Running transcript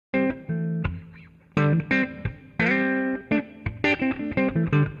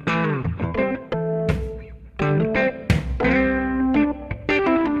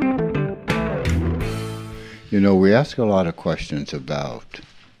We ask a lot of questions about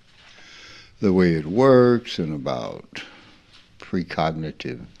the way it works and about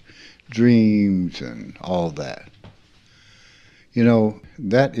precognitive dreams and all that.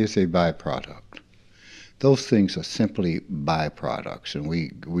 That is a byproduct. Those things are simply byproducts, and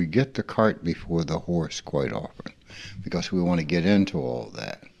we get the cart before the horse quite often because we want to get into all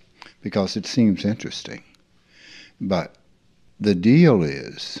that because it seems interesting. But the deal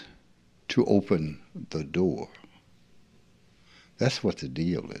is to open the door. That's what the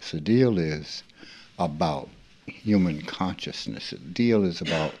deal is. The deal is about human consciousness. The deal is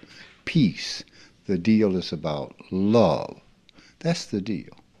about peace. The deal is about love. That's the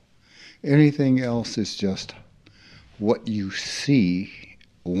deal. Anything else is just what you see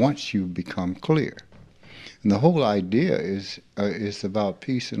once you become clear. And the whole idea is about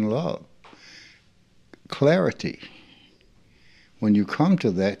peace and love. Clarity. When you come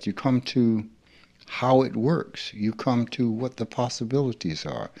to that, you come to how it works. You come to what the possibilities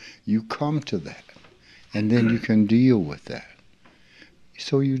are. You come to that. And then you can deal with that.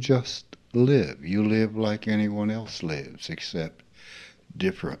 So you just live. You live like anyone else lives, except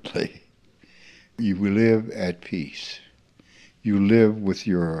differently. You live at peace. You live with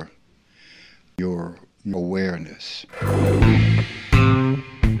your awareness.